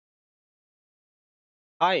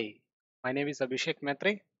Hi, my name is Abhishek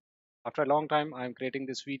Matre. After a long time, I am creating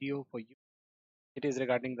this video for you. It is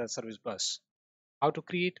regarding the service bus. How to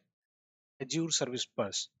create Azure service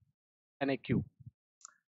bus and a queue.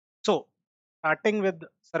 So, starting with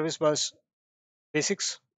service bus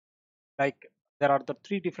basics, like there are the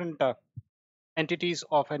three different entities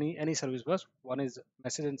of any service bus. One is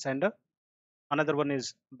message and sender. Another one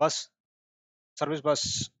is bus service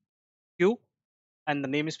bus queue and the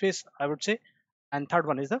namespace, I would say. And third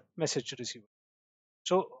one is the message receiver.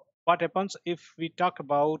 So what happens if we talk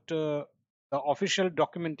about the official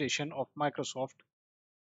documentation of Microsoft?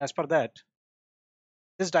 As per that,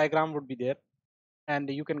 this diagram would be there, and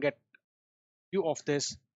you can get view of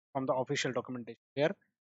this from the official documentation. Where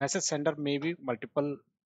message sender may be multiple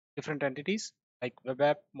different entities like web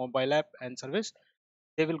app, mobile app, and service.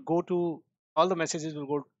 They will go to all the messages will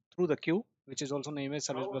go through the queue, which is also named as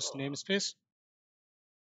service bus namespace.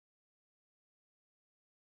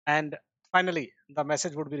 And finally, the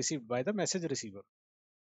message would be received by the message receiver.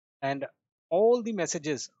 And all the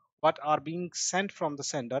messages what are being sent from the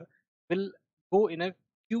sender will go in a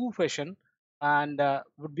queue fashion and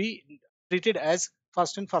would be treated as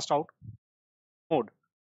first in first out mode.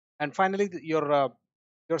 And finally your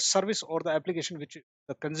service or the application which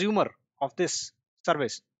the consumer of this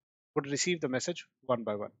service would receive the message one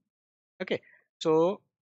by one. Okay, so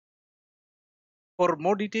for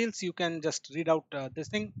more details you can just read out this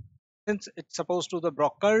thing. Since it's supposed to the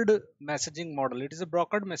brokered messaging model, it is a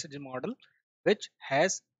brokered messaging model which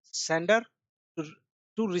has sender to,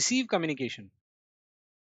 to receive communication.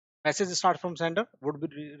 Message start from sender would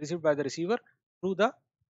be received by the receiver through the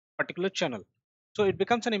particular channel. So it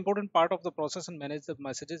becomes an important part of the process and manage the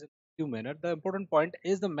messages in a few manner. The important point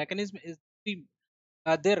is the mechanism is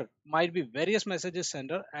there might be various messages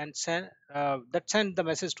sender and that send the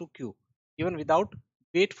message to queue even without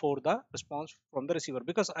wait for the response from the receiver,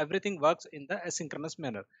 because everything works in the asynchronous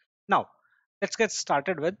manner. Now let's get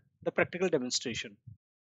started with the practical demonstration.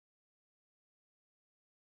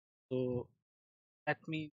 So let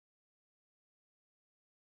me,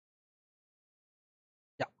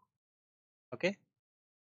 yeah, okay.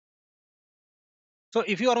 So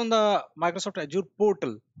if you are on the Microsoft Azure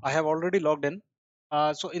portal, I have already logged in.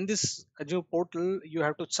 So in this Azure portal, you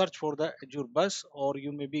have to search for the Azure bus, or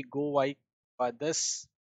you maybe go by this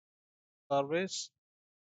service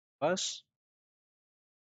bus,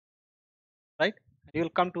 right? And you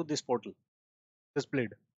will come to this portal, this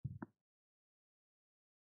blade.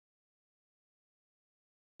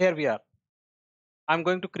 Here we are. I'm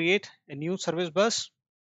going to create a new service bus.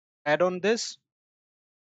 Add on this.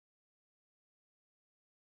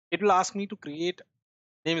 It will ask me to create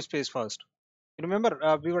namespace first. You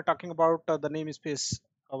remember we were talking about the namespace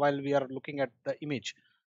while we are looking at the image.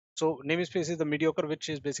 So namespace is the mediocre, which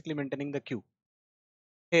is basically maintaining the queue.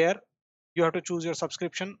 Here you have to choose your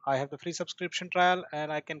subscription. I have the free subscription trial,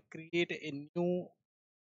 and I can create a new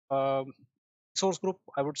um, source group.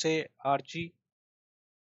 I would say RG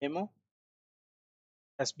demo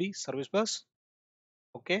SB service bus.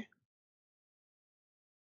 Okay,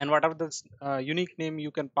 and whatever the unique name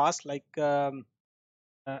you can pass, like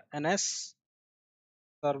NS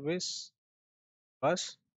service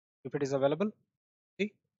bus, if it is available.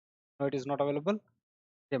 See, no, it is not available.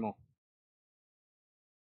 Demo.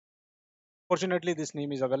 Fortunately, this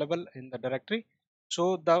name is available in the directory.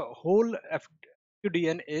 So the whole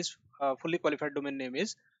FQDN is fully qualified domain name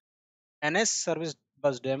is ns service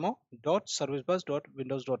bus demo dot service bus dot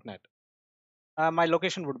windows dot net. My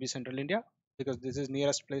location would be Central India because this is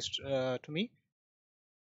nearest place to me.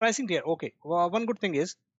 Pricing here, okay. Well, one good thing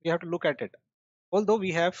is we have to look at it. Although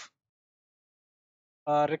we have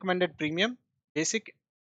recommended premium, basic,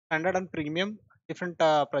 standard, and premium different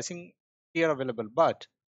pricing here available, but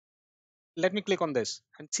let me click on this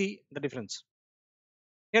and see the difference.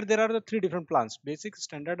 Here there are the three different plans: basic,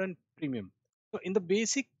 standard, and premium. So in the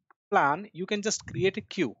basic plan, you can just create a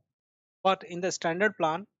queue, but in the standard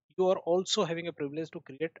plan, you are also having a privilege to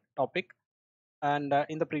create topic, and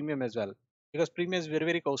in the premium as well, because premium is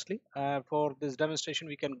very costly. For this demonstration,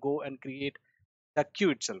 we can go and create the queue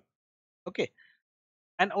itself. Okay,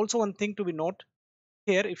 and also one thing to be note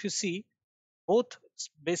here, if you see, both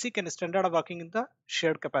basic and standard are working in the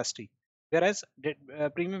shared capacity, whereas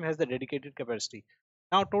premium has the dedicated capacity.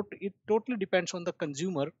 Now it totally depends on the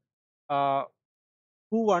consumer uh,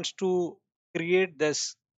 who wants to create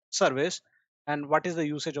this service and what is the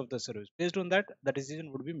usage of the service. Based on that, the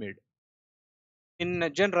decision would be made.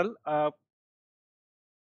 In general,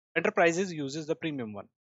 enterprises uses the premium one,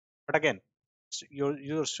 but again, it's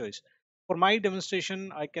your choice. For my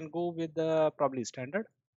demonstration, I can go with the probably standard,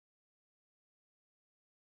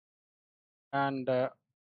 and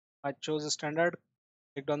I chose a standard,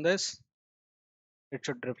 clicked on this. It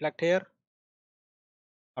should reflect here.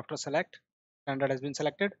 After select, standard has been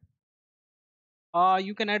selected.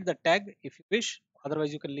 You can add the tag if you wish,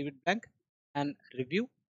 otherwise you can leave it blank. And review.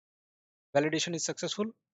 Validation is successful.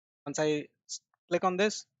 Once I click on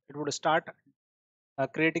this, it would start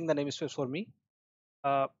creating the namespace for me.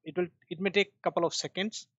 It may take a couple of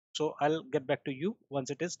seconds, so I'll get back to you once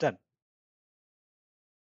it is done.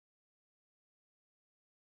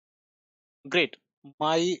 Great.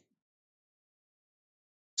 My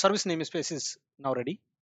service namespace is now ready.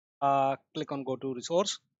 Click on go to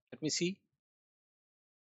resource. Let me see.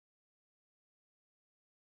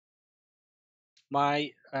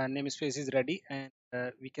 My namespace is ready, and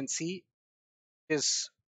we can see it is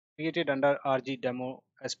created under RG demo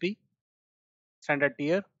SP standard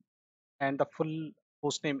tier, and the full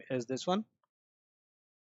host name is this one.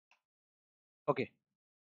 Okay.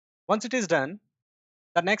 Once it is done,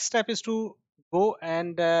 the next step is to go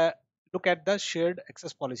and look at the shared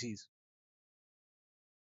access policies.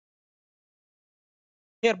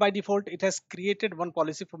 Here by default, it has created one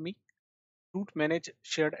policy for me, root manage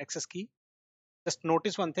shared access key. Just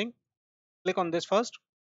notice one thing, click on this first,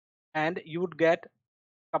 and you would get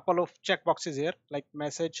a couple of checkboxes here like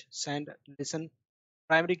message, send, listen,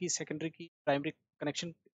 primary key, secondary key, primary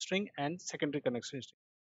connection string, and secondary connection string.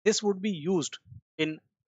 This would be used in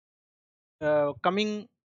coming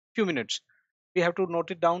few minutes. We have to note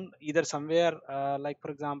it down either somewhere, like for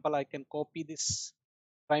example, I can copy this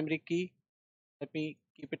primary key. Let me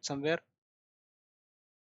keep it somewhere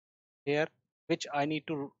here, which I need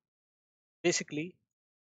to basically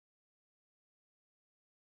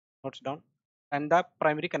note it down, and the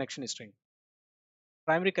primary connection string.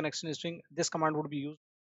 Primary connection string, this command would be used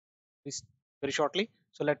this very shortly.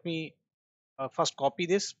 So let me first copy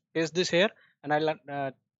this, paste this here, and I'll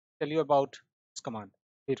tell you about this command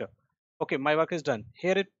later. Okay, my work is done.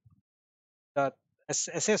 Here the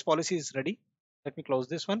SAS policy is ready. Let me close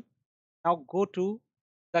this one. Now go to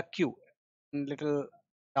the queue in little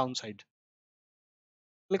downside.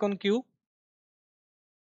 Click on queue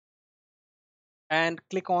and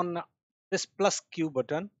click on this plus queue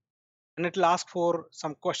button, and it will ask for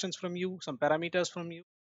some questions from you, some parameters from you.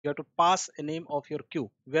 You have to pass a name of your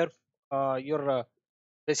queue where your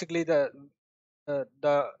basically the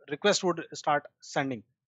request would start sending.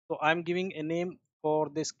 So I'm giving a name for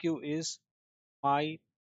this queue is my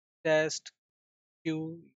test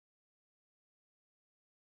queue,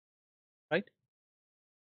 right?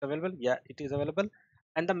 Available? Yeah, it is available.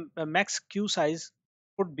 And the max queue size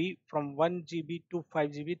could be from 1 GB to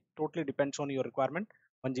 5 GB. Totally depends on your requirement.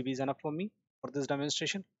 1 GB is enough for me for this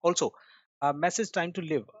demonstration. Also, message time to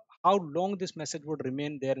live. How long this message would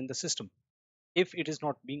remain there in the system if it is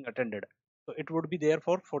not being attended. So it would be there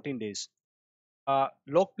for 14 days.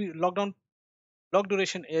 Lockdown log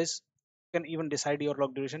duration is, you can even decide your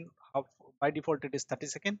log duration. How, by default it is 30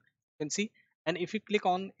 seconds. You can see, and if you click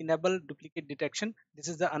on enable duplicate detection, this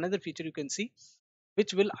is the another feature you can see,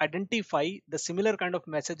 which will identify the similar kind of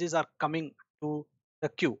messages are coming to the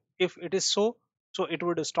queue. If it is so, so it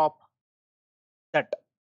would stop that.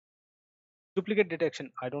 Duplicate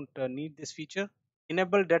detection, I don't need this feature.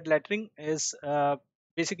 Enable dead lettering is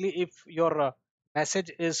basically if your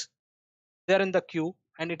message is there in the queue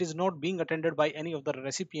and it is not being attended by any of the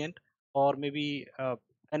recipient or maybe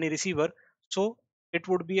any receiver, so it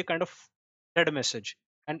would be a kind of dead message,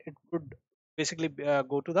 and it would basically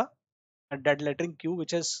go to the dead lettering queue,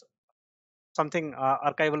 which is something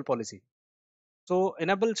archival policy. So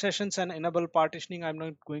enable sessions and enable partitioning, I'm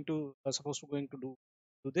not going to supposed to going to do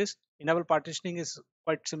this. Enable partitioning is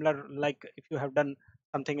quite similar, like if you have done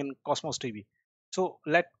something in Cosmos DB. So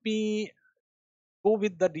let me go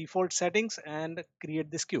with the default settings and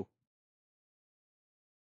create this queue.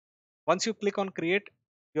 Once you click on create,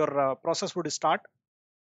 your process would start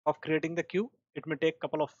of creating the queue. It may take a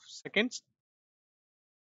couple of seconds.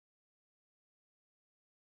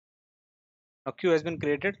 Now queue has been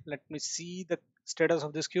created. Let me see the status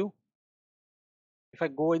of this queue. If I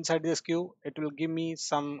go inside this queue, it will give me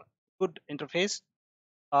some good interface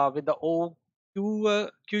with the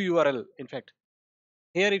queue URL. In fact,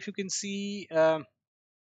 here if you can see,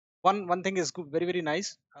 one thing is very very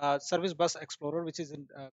nice. Service Bus Explorer, which is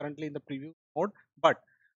currently in the preview mode, but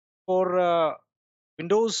for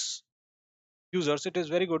Windows users, it is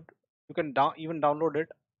very good. You can even download it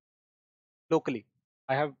locally.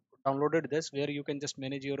 I have downloaded this where you can just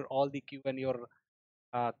manage your all the queue and your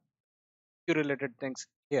uh, queue related things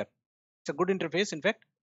here. It's a good interface. In fact,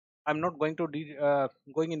 I'm not going to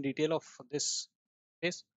going in detail of this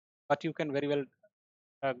case, but you can very well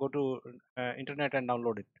go to internet and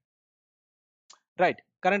download it. right?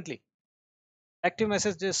 Currently, active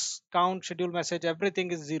messages count, schedule message,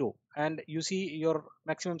 everything is 0, and you see your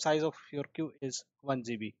maximum size of your queue is 1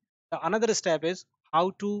 GB. The another step is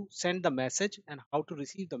how to send the message and how to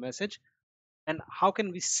receive the message, and how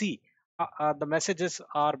can we see the messages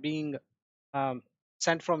are being um,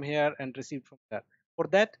 sent from here and received from there. For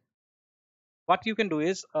that, what you can do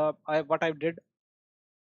is what I did,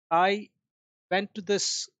 I went to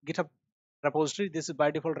this GitHub repository. This is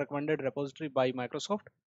by default recommended repository by Microsoft.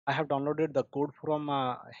 I have downloaded the code from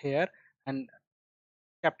here and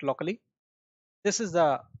kept locally. This is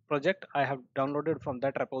the project I have downloaded from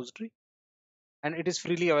that repository, and it is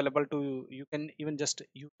freely available to you. You can even just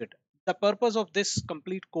use it. The purpose of this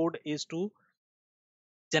complete code is to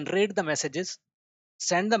generate the messages,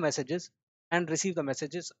 send the messages, and receive the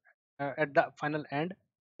messages at the final end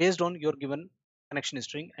based on your given connection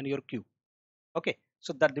string and your queue. Okay,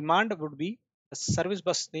 so the demand would be the service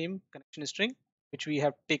bus name connection string, which we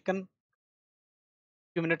have taken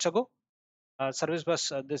few minutes ago. Service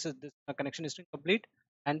bus, this connection string complete,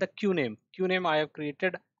 and the queue name. Queue name I have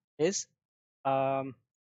created is um,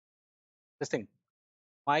 this thing,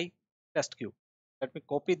 my test queue. Let me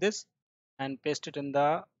copy this and paste it in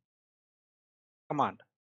the command.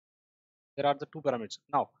 There are the two parameters.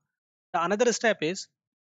 Now, the another step is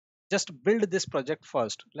just build this project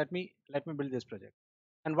first. Let me build this project.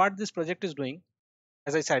 And what this project is doing,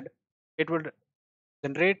 as I said, it would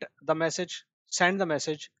generate the message, send the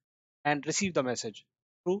message, and receive the message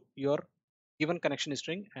through your given connection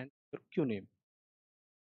string and your queue name.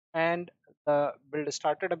 And the build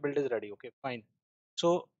started and build is ready. Okay, fine.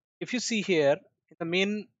 So if you see here in the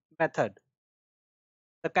main method,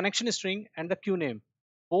 the connection string and the queue name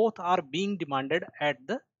both are being demanded at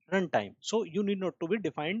the runtime. So you need not to be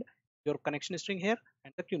defined your connection string here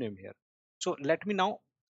and the queue name here. So let me now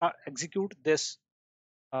execute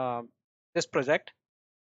uh, this project,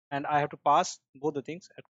 and I have to pass both the things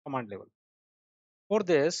at command level. For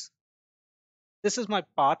this is my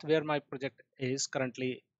path where my project is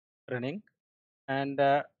currently running, and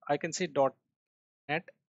I can see .NET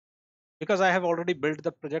because I have already built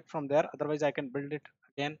the project from there. Otherwise, I can build it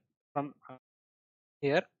again from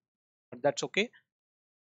here, but that's okay.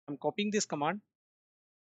 I'm copying this command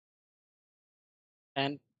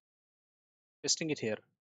and pasting it here.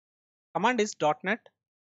 Command is .NET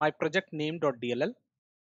my project name.dll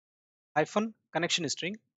hyphen connection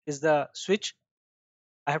string is the switch.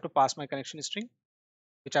 I have to pass my connection string,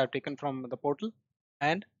 which I have taken from the portal,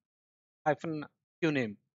 and hyphen queue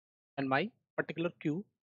name and my particular queue,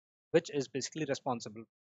 which is basically responsible.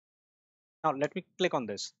 Now let me click on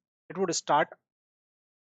this. It would start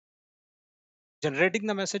generating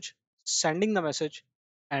the message, sending the message,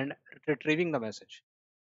 and retrieving the message.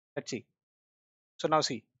 Let's see. So now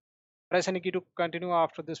see, press any key to continue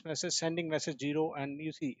after this message, sending message 0, and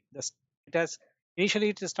you see this. It has initially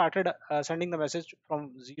it started sending the message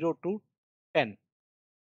from 0 to 10.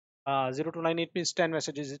 0 to 9 it means 10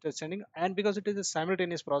 messages it is sending, and because it is a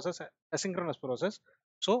simultaneous process, asynchronous process,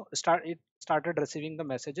 so it started receiving the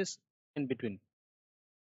messages in between.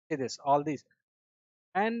 See this, all these,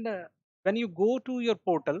 and when you go to your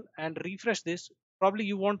portal and refresh this, probably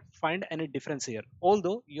you won't find any difference here,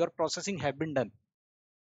 although your processing have been done.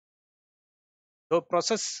 The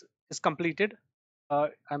process is completed.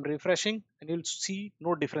 I'm refreshing and you'll see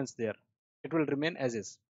no difference there. It will remain as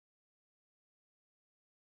is.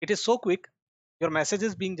 It is so quick. Your message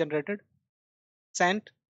is being generated, sent,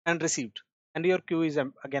 and received, and your queue is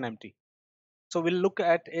again empty. So we'll look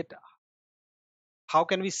at it. How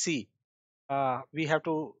can we see? We have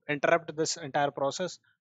to interrupt this entire process,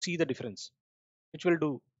 see the difference, which we'll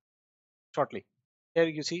do shortly. Here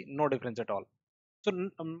you see no difference at all. So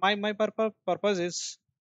my purpose is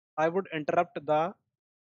I would interrupt the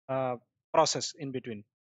uh, process in between.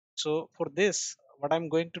 So for this, what I'm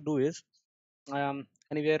going to do is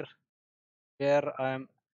anywhere where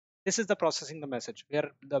this is the processing the message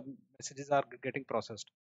where the messages are getting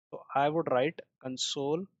processed. So I would write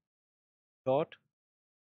console dot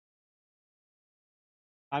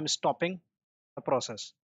I'm stopping the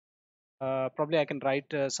process. Probably I can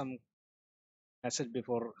write some message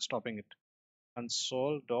before stopping it.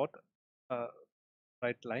 Console dot uh,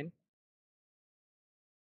 write line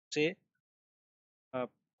say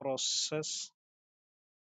process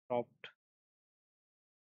stopped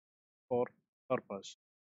for purpose,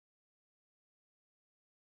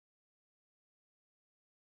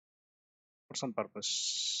 for some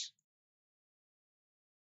purpose,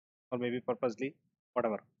 or maybe purposely,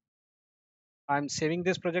 whatever. I'm saving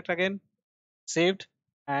this project again, saved,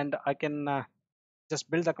 and I can just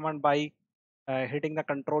build the command by hitting the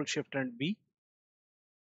Control Shift and B.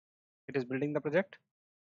 It is building the project.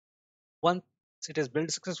 Once it is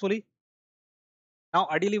built successfully, now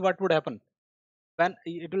ideally what would happen? When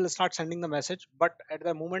it will start sending the message, but at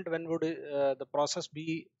the moment when would the process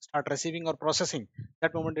be start receiving or processing,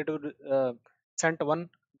 that moment it would send one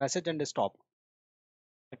message and stop.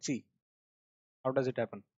 Let's see how does it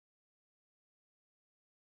happen.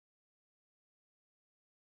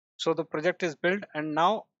 So the project is built and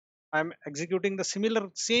now I'm executing the similar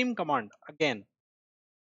same command again.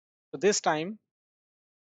 So this time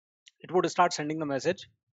it would start sending the message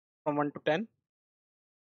from 1 to 10,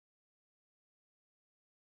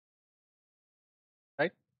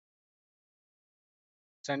 right?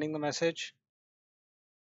 Sending the message,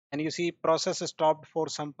 and you see process is stopped for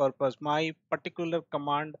some purpose. My particular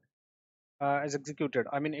command is executed.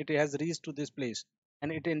 I mean, it has reached to this place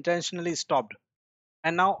and it intentionally stopped.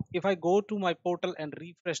 And now if I go to my portal and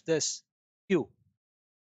refresh this queue,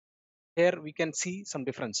 here we can see some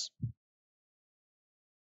difference.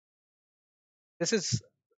 This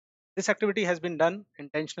activity has been done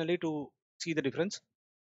intentionally to see the difference,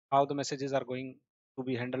 how the messages are going to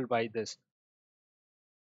be handled by this.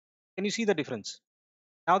 Can you see the difference?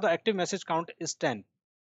 Now the active message count is 10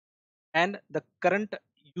 and the current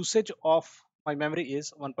usage of my memory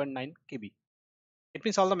is 1.9 KB. It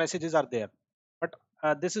means all the messages are there, but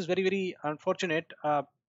this is very unfortunate.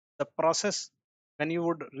 The process when you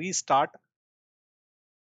would restart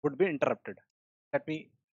would be interrupted. Let me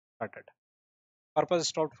start it. Purpose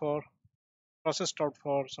stopped for process stopped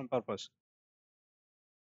for some purpose.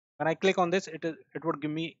 When I click on this, it would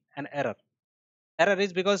give me an error. Error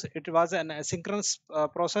is because it was an asynchronous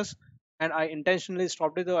process and I intentionally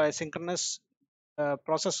stopped it. The asynchronous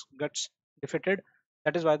process gets defeated.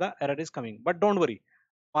 That is why the error is coming. But don't worry,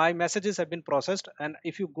 my messages have been processed, and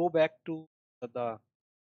if you go back to the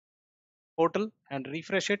portal and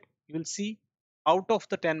refresh it, you will see out of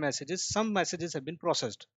the 10 messages, some messages have been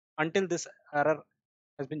processed until this error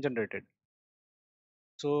has been generated.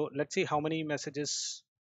 So let's see how many messages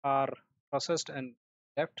are processed and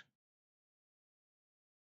left.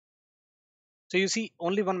 So you see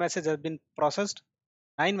only one message has been processed,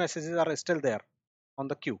 9 messages are still there on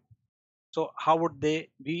the queue. So how would they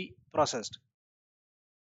be processed?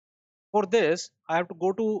 For this, I have to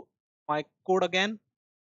go to my code again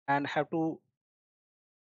and have to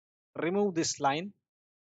remove this line.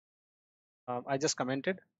 I just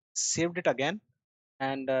commented, saved it again,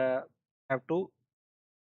 and have to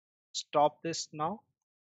stop this now.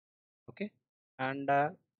 Okay, and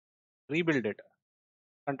rebuild it.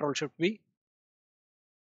 Control Shift V,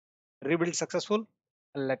 rebuild successful.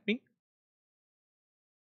 And let me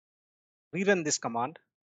rerun this command.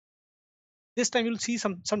 This time you'll see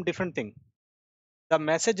some different thing. The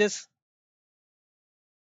messages,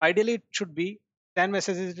 ideally it should be 10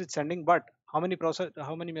 messages it's sending, but how many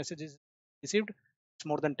messages received? It's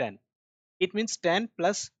more than 10. It means 10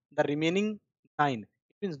 plus the remaining 9. It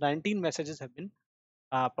means 19 messages have been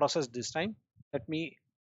processed this time. Let me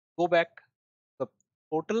go back to the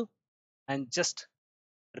portal and just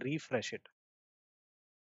refresh it.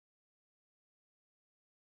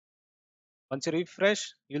 Once you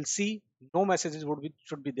refresh, you'll see no messages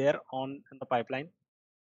should be there on in the pipeline.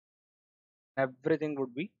 Everything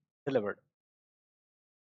would be delivered.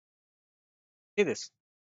 See this.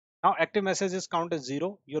 Now active messages count as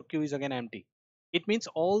 0. Your queue is again empty. It means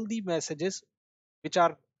all the messages which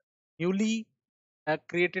are newly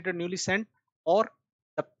created or newly sent, or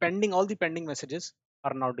the pending all the pending messages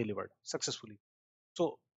are now delivered successfully.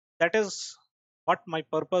 So that is what my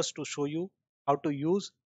purpose, to show you how to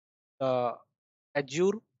use the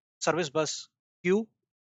Azure Service Bus queue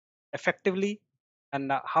effectively,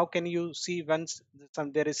 and how can you see once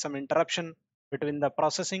there is some interruption between the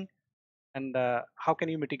processing, and how can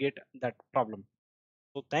you mitigate that problem.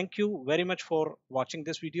 So thank you very much for watching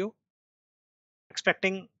this video.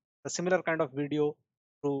 Expecting a similar kind of video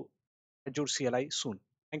through Azure CLI soon.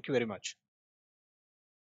 Thank you very much.